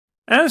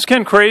And it's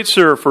Ken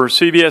Kreitzer for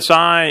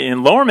CBSI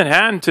in Lower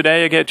Manhattan.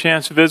 Today I get a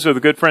chance to visit with a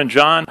good friend,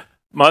 John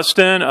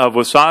Mustin of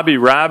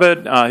Wasabi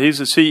Rabbit. He's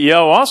the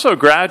CEO, also a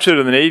graduate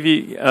of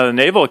the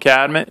Naval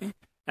Academy,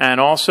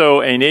 and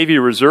also a Navy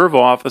Reserve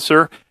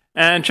officer.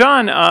 And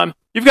John,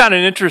 you've got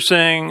an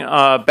interesting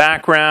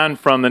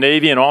background from the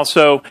Navy and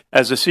also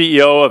as the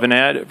CEO of an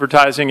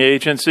advertising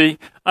agency.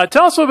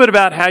 Tell us a little bit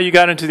about how you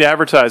got into the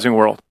advertising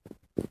world.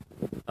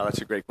 Oh,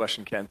 that's a great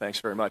question, Ken. Thanks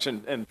very much,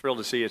 and thrilled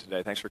to see you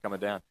today. Thanks for coming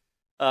down.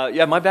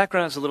 Yeah, my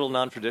background is a little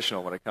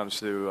non-traditional when it comes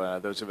to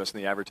those of us in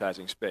the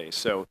advertising space.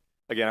 So,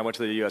 again, I went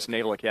to the U.S.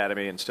 Naval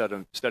Academy and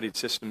studied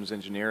systems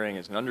engineering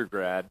as an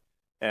undergrad,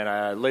 and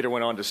I later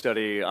went on to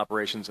study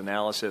operations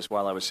analysis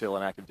while I was still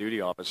an active duty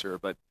officer.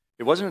 But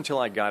it wasn't until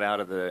I got out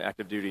of the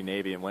active duty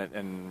Navy and went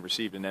and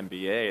received an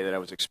MBA that I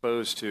was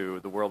exposed to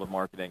the world of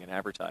marketing and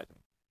advertising.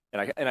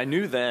 And I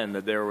knew then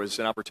that there was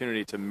an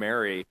opportunity to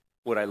marry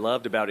what I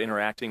loved about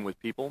interacting with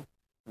people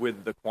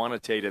with the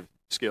quantitative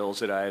skills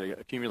that I had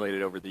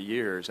accumulated over the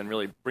years, and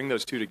really bring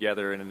those two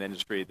together in an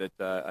industry that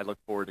I look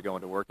forward to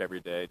going to work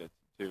every day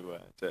to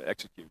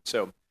execute.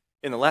 So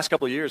in the last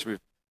couple of years, we've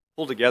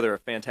pulled together a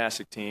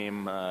fantastic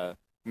team,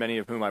 many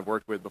of whom I've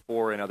worked with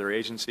before in other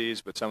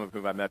agencies, but some of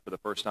whom I met for the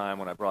first time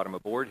when I brought them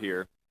aboard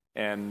here.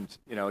 And,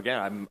 you know,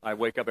 again, I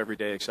wake up every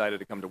day excited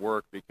to come to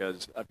work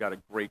because I've got a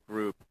great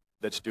group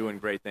that's doing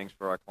great things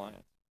for our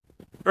clients.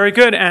 Very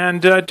good.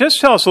 And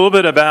just tell us a little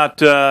bit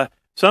about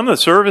some of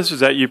the services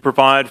that you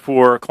provide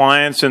for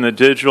clients in the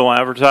digital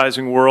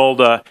advertising world.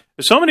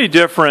 There's so many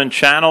different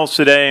channels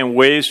today and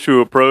ways to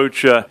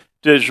approach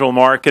digital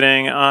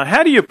marketing.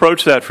 How do you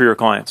approach that for your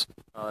clients?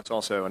 That's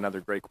also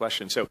another great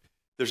question. So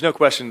there's no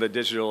question that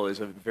digital is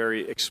a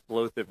very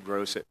explosive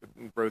growth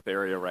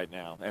area right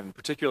now, and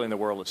particularly in the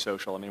world of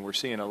social. I mean, we're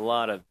seeing a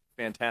lot of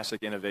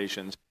fantastic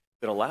innovations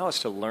that allow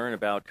us to learn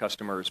about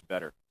customers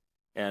better.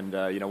 And,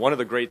 you know, one of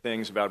the great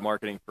things about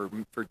marketing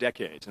for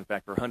decades, in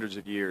fact, for hundreds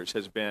of years,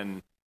 has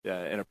been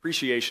an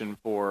appreciation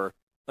for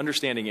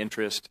understanding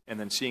interest and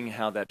then seeing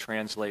how that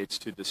translates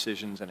to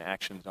decisions and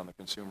actions on the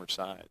consumer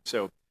side.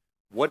 So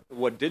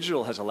what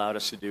digital has allowed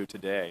us to do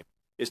today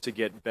is to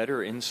get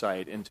better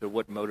insight into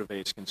what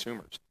motivates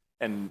consumers.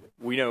 And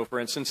we know, for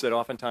instance, that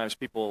oftentimes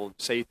people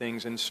say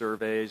things in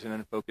surveys and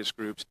in focus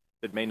groups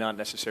that may not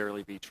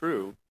necessarily be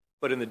true.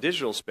 But in the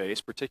digital space,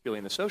 particularly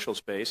in the social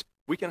space,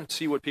 we can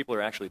see what people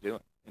are actually doing.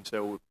 And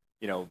so,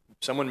 you know,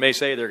 someone may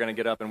say they're going to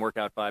get up and work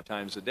out 5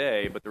 times a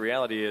day, but the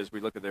reality is we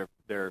look at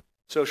their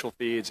social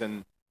feeds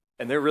and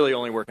they're really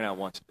only working out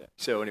once a day.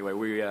 So anyway,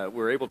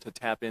 we're able to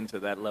tap into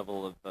that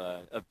level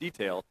of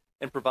detail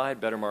and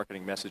provide better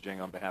marketing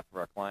messaging on behalf of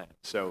our clients.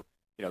 So,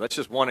 you know, that's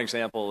just one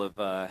example of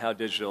how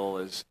digital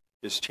has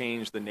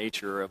changed the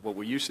nature of what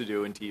we used to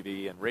do in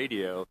TV and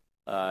radio,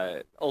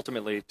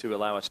 ultimately to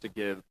allow us to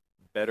give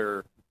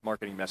better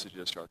marketing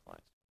messages to our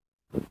clients.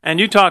 And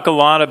you talk a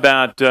lot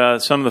about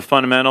some of the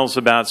fundamentals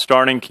about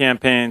starting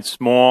campaigns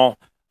small,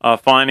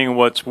 finding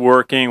what's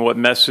working, what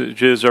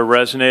messages are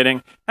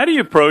resonating. How do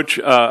you approach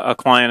a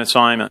client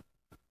assignment?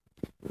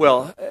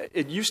 Well,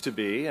 it used to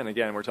be, and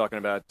again, we're talking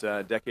about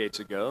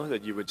decades ago,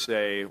 that you would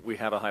say we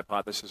have a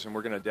hypothesis and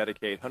we're going to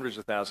dedicate hundreds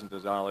of thousands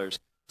of dollars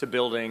to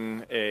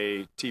building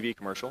a TV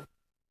commercial,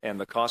 and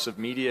the cost of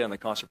media and the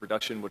cost of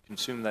production would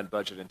consume that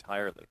budget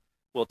entirely.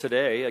 Well,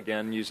 today,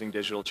 again, using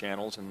digital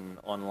channels and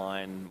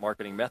online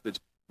marketing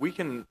methods, we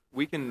can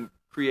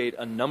create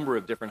a number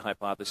of different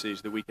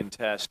hypotheses that we can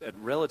test at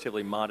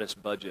relatively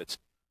modest budgets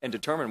and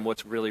determine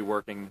what's really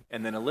working,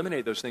 and then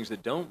eliminate those things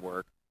that don't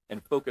work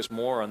and focus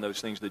more on those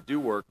things that do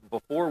work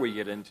before we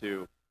get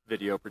into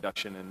video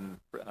production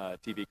and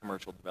TV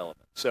commercial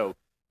development. So,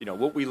 you know,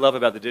 what we love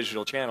about the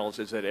digital channels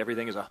is that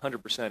everything is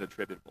 100%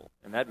 attributable,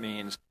 and that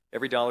means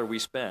every dollar we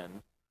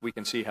spend, we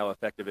can see how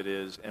effective it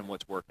is and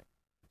what's working.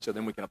 So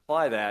then we can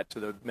apply that to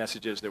the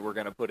messages that we're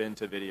going to put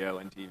into video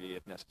and TV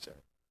if necessary.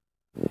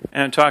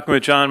 And talking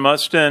with John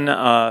Mustin,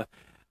 tell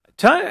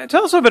us a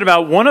little bit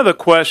about one of the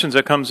questions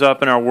that comes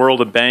up in our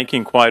world of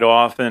banking quite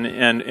often,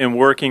 and in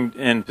working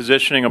and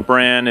positioning a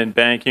brand in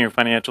banking or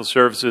financial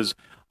services,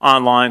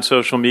 online,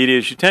 social media,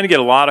 is you tend to get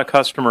a lot of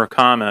customer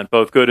comment,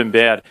 both good and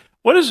bad.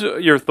 What is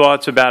your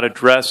thoughts about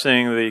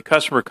addressing the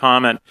customer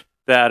comment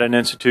that an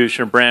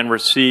institution or brand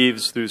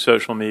receives through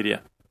social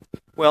media?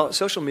 Well,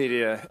 social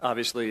media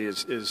obviously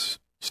is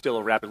still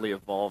a rapidly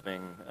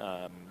evolving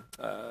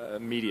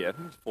media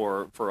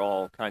for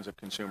all kinds of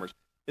consumers.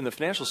 In the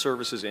financial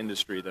services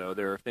industry, though,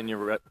 there are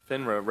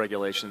FINRA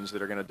regulations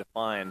that are going to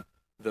define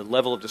the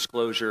level of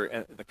disclosure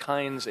and the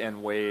kinds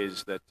and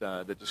ways that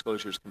the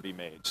disclosures can be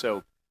made.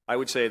 So I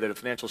would say that a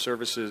financial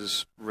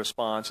services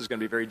response is going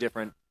to be very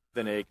different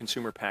than a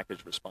consumer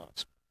package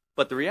response.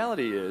 But the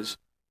reality is,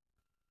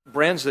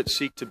 brands that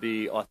seek to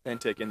be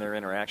authentic in their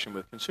interaction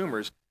with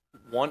consumers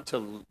want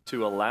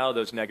to allow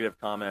those negative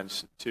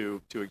comments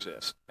to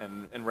exist.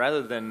 And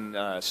rather than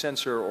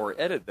censor or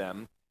edit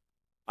them,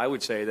 I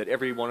would say that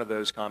every one of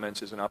those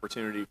comments is an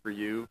opportunity for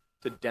you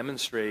to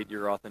demonstrate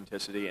your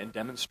authenticity and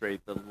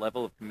demonstrate the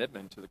level of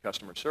commitment to the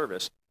customer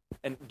service,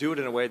 and do it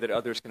in a way that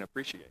others can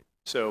appreciate.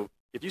 So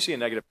if you see a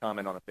negative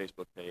comment on a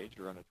Facebook page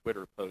or on a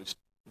Twitter post,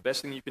 the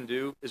best thing you can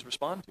do is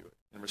respond to it,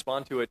 and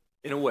respond to it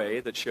in a way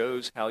that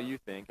shows how you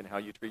think and how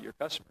you treat your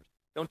customers.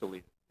 Don't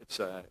delete it.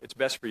 It's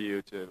best for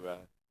you to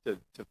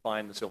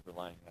find the silver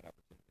lining in that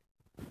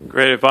opportunity.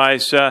 Great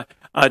advice.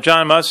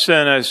 John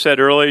Mustin, as I said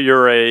earlier,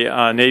 you're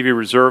a Navy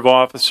Reserve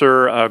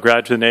officer,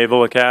 graduate of the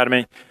Naval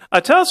Academy.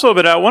 Tell us a little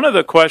bit about one of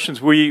the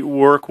questions we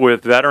work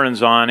with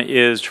veterans on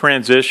is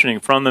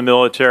transitioning from the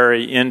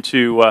military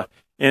into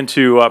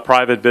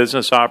private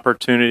business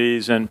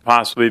opportunities and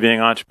possibly being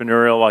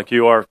entrepreneurial like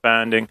you are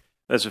founding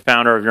as a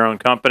founder of your own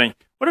company.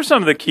 What are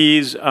some of the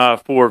keys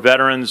for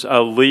veterans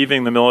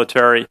leaving the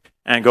military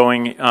and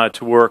going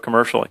to work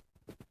commercially?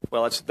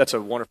 Well, that's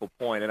a wonderful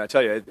point, and I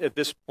tell you, at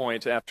this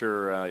point,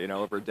 after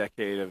over a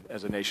decade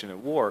as a nation at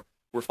war,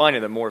 we're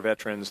finding that more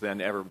veterans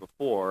than ever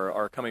before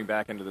are coming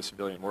back into the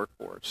civilian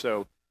workforce.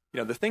 So,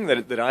 the thing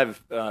that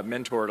I've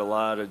mentored a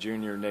lot of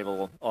junior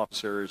naval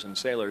officers and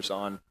sailors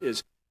on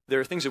is there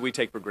are things that we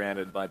take for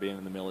granted by being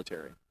in the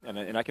military,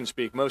 and I can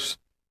speak most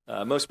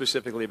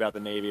specifically about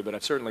the Navy, but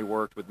I've certainly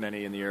worked with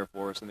many in the Air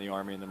Force and the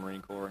Army and the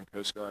Marine Corps and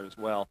Coast Guard as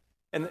well,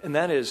 and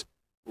that is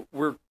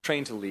we're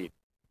trained to lead.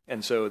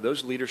 And so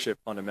those leadership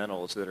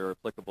fundamentals that are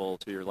applicable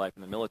to your life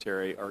in the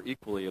military are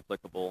equally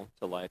applicable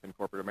to life in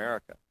corporate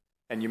America.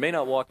 And you may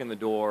not walk in the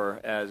door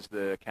as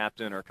the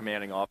captain or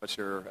commanding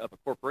officer of a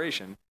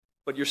corporation,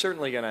 but you're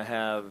certainly going to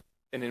have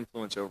an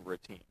influence over a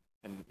team.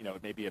 And,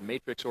 it may be a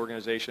matrix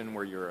organization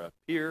where you're a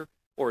peer,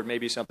 or it may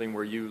be something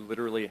where you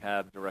literally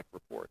have direct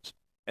reports.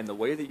 And the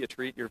way that you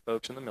treat your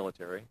folks in the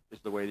military is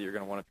the way that you're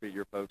going to want to treat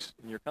your folks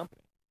in your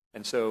company.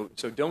 And so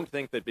don't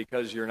think that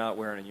because you're not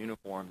wearing a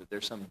uniform that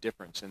there's some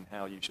difference in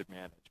how you should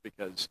manage,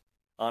 because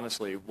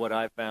honestly, what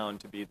I've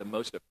found to be the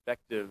most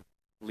effective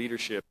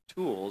leadership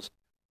tools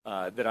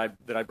that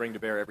I bring to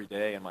bear every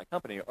day in my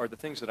company are the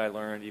things that I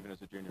learned even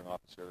as a junior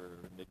officer,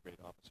 a mid-grade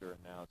officer, and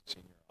now as a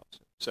senior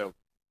officer. So,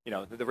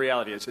 the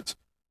reality is it's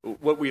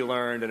what we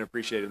learned and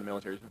appreciated in the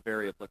military is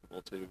very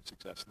applicable to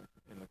success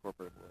in the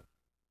corporate world.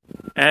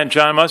 And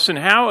John Mustin,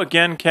 how,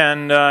 again,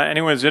 can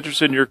anyone who's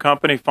interested in your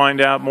company find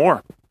out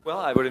more? Well,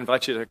 I would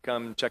invite you to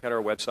come check out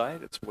our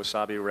website. It's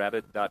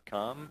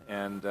wasabirabbit.com,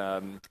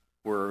 and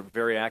we're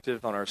very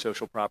active on our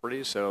social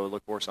properties, so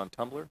look for us on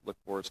Tumblr, look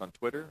for us on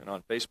Twitter and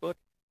on Facebook.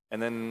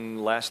 And then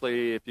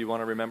lastly, if you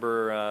want to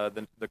remember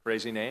the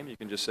crazy name, you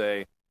can just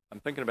say, I'm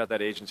thinking about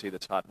that agency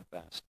that's hot and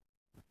fast.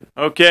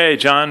 Okay,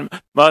 John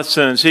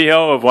Mustin,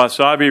 CEO of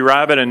Wasabi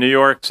Rabbit in New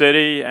York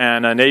City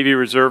and a Navy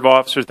Reserve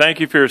officer. Thank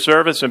you for your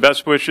service and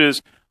best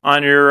wishes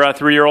on your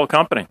 3-year-old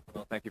company.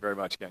 Well, thank you very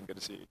much, Ken. Good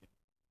to see you.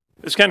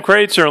 This is Ken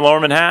Kreitzer in Lower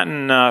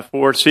Manhattan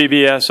for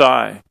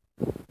CBSI.